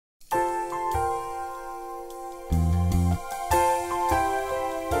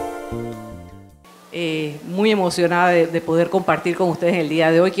muy emocionada de poder compartir con ustedes el día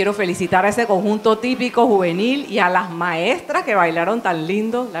de hoy. Quiero felicitar a ese conjunto típico juvenil y a las maestras que bailaron tan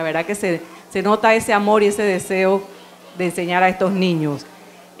lindo. La verdad que se nota ese amor y ese deseo de enseñar a estos niños.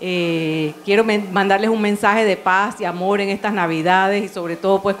 Quiero mandarles un mensaje de paz y amor en estas Navidades y sobre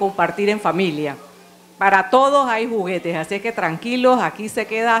todo pues compartir en familia. Para todos hay juguetes, así es que tranquilos, aquí se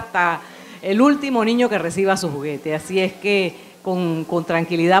queda hasta el último niño que reciba su juguete. Así es que con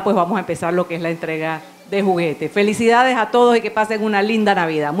tranquilidad pues vamos a empezar lo que es la entrega de juguetes. Felicidades a todos y que pasen una linda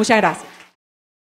Navidad. Muchas gracias.